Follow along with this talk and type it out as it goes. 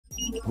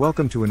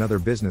Welcome to another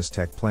Business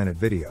Tech Planet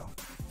video.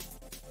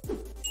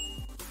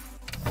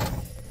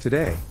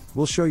 Today,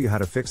 we'll show you how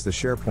to fix the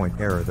SharePoint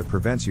error that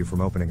prevents you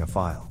from opening a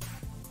file.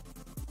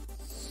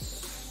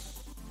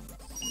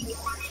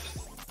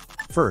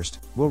 First,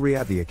 we'll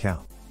re-add the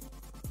account.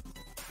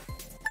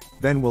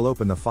 Then we'll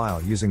open the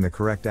file using the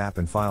correct app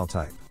and file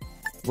type.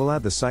 We'll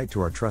add the site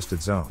to our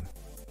trusted zone.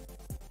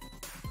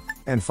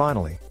 And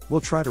finally,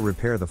 we'll try to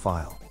repair the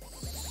file.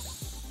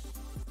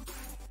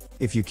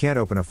 If you can't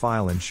open a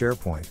file in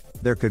SharePoint,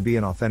 there could be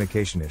an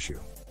authentication issue.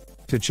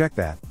 To check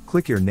that,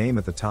 click your name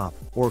at the top,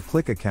 or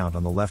click Account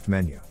on the left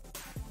menu.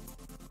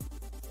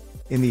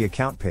 In the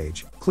Account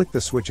page, click the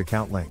Switch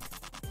Account link.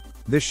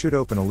 This should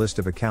open a list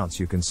of accounts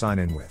you can sign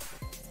in with.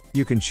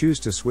 You can choose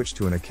to switch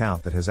to an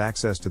account that has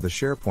access to the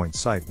SharePoint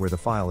site where the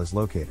file is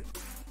located.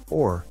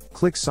 Or,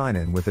 click Sign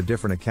In with a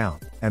different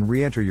account, and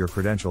re-enter your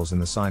credentials in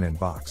the sign-in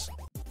box.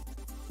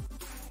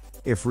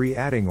 If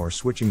re-adding or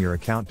switching your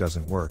account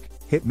doesn't work,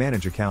 hit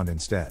Manage Account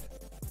instead.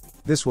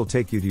 This will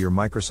take you to your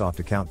Microsoft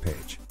account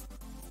page.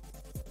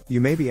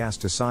 You may be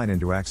asked to sign in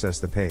to access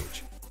the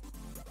page.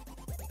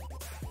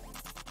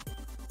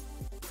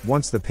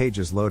 Once the page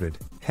is loaded,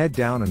 head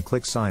down and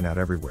click Sign Out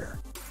Everywhere.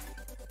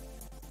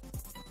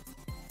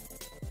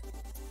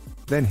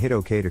 Then hit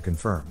OK to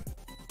confirm.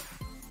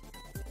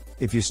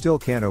 If you still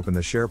can't open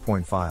the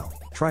SharePoint file,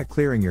 try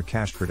clearing your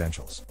cached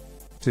credentials.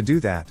 To do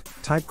that,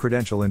 type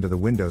credential into the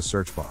Windows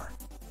search bar.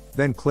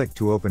 Then click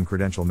to open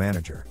Credential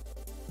Manager.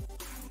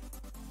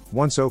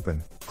 Once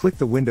open, click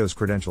the Windows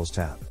Credentials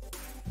tab.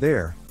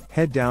 There,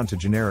 head down to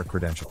Generic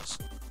Credentials.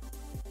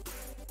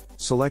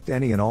 Select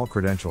any and all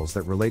credentials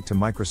that relate to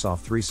Microsoft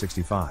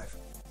 365.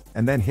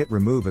 And then hit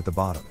Remove at the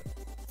bottom.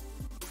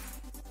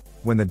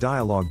 When the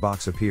dialog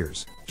box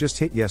appears, just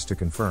hit Yes to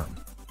confirm.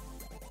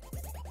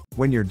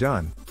 When you're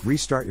done,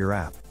 restart your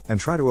app, and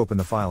try to open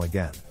the file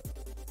again.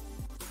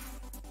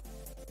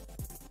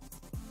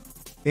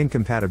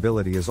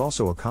 Incompatibility is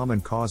also a common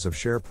cause of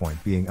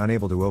SharePoint being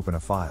unable to open a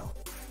file.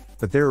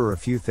 But there are a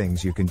few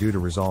things you can do to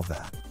resolve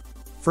that.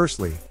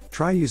 Firstly,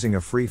 try using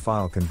a free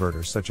file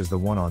converter such as the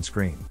one on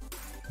screen.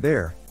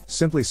 There,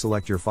 simply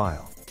select your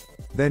file.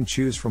 Then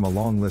choose from a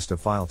long list of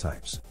file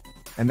types.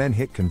 And then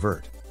hit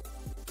Convert.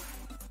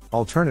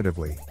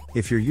 Alternatively,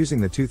 if you're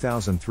using the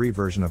 2003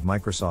 version of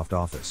Microsoft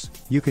Office,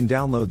 you can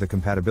download the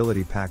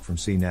compatibility pack from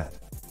CNET.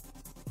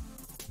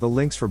 The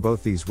links for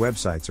both these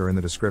websites are in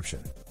the description.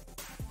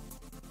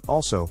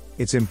 Also,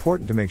 it's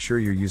important to make sure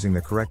you're using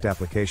the correct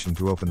application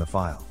to open the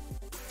file.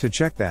 To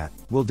check that,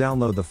 we'll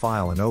download the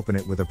file and open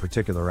it with a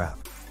particular app.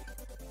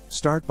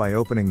 Start by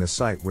opening the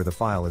site where the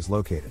file is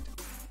located.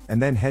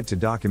 And then head to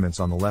Documents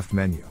on the left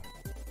menu.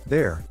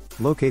 There,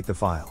 locate the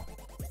file.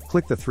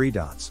 Click the three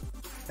dots.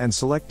 And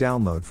select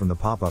Download from the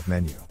pop-up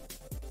menu.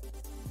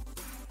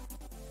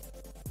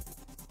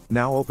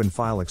 Now open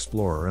File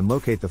Explorer and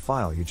locate the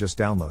file you just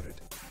downloaded.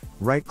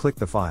 Right-click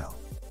the file.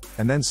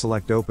 And then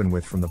select Open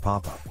With from the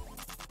pop-up.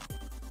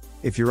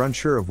 If you're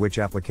unsure of which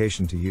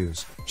application to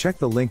use, check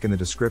the link in the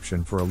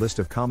description for a list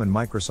of common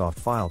Microsoft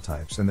file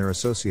types and their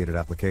associated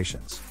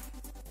applications.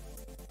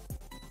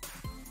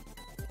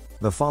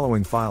 The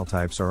following file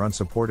types are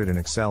unsupported in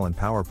Excel and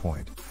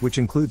PowerPoint, which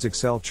includes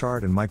Excel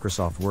chart and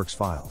Microsoft Works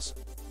files.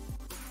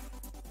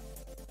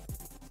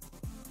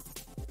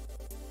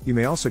 You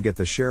may also get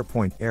the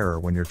SharePoint error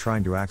when you're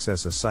trying to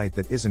access a site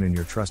that isn't in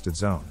your trusted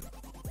zone.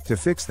 To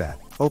fix that,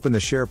 open the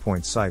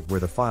SharePoint site where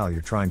the file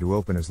you're trying to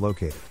open is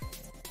located.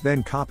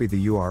 Then copy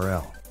the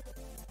URL.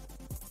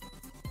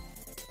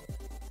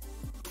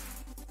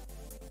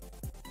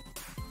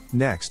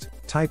 Next,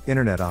 type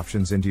Internet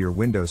Options into your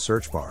Windows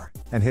search bar,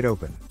 and hit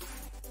Open.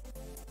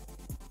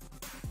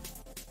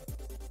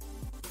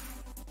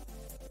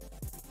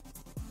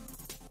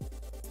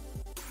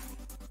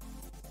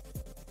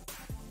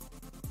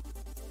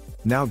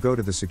 Now go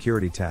to the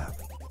Security tab.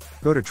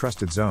 Go to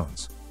Trusted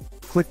Zones.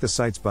 Click the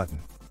Sites button.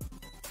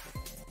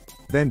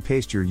 Then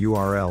paste your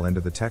URL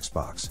into the text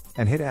box,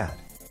 and hit Add.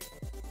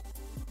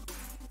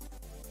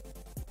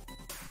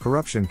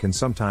 Corruption can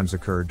sometimes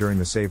occur during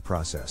the save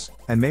process,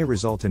 and may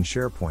result in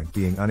SharePoint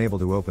being unable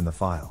to open the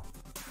file.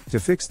 To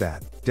fix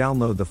that,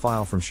 download the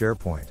file from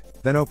SharePoint,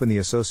 then open the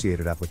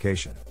associated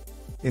application.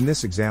 In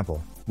this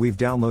example, we've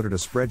downloaded a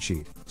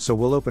spreadsheet, so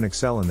we'll open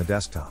Excel in the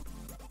desktop.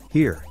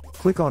 Here,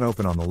 click on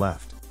Open on the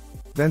left.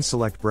 Then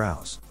select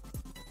Browse.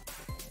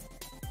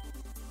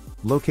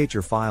 Locate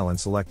your file and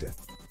select it.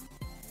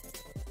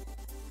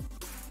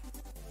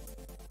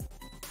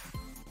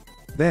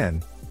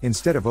 Then,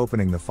 instead of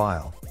opening the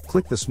file,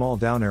 click the small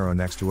down arrow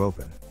next to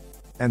Open.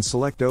 And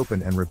select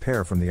Open and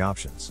Repair from the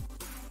options.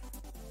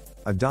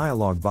 A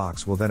dialog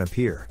box will then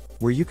appear,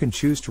 where you can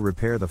choose to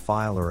repair the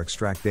file or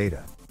extract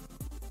data.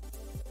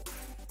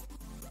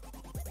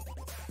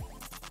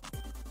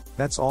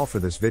 That's all for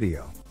this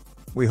video.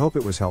 We hope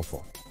it was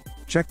helpful.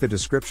 Check the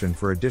description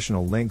for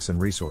additional links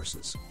and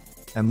resources.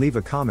 And leave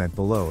a comment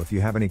below if you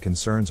have any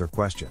concerns or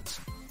questions.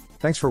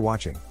 Thanks for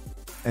watching.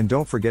 And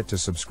don't forget to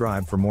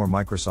subscribe for more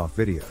Microsoft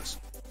videos.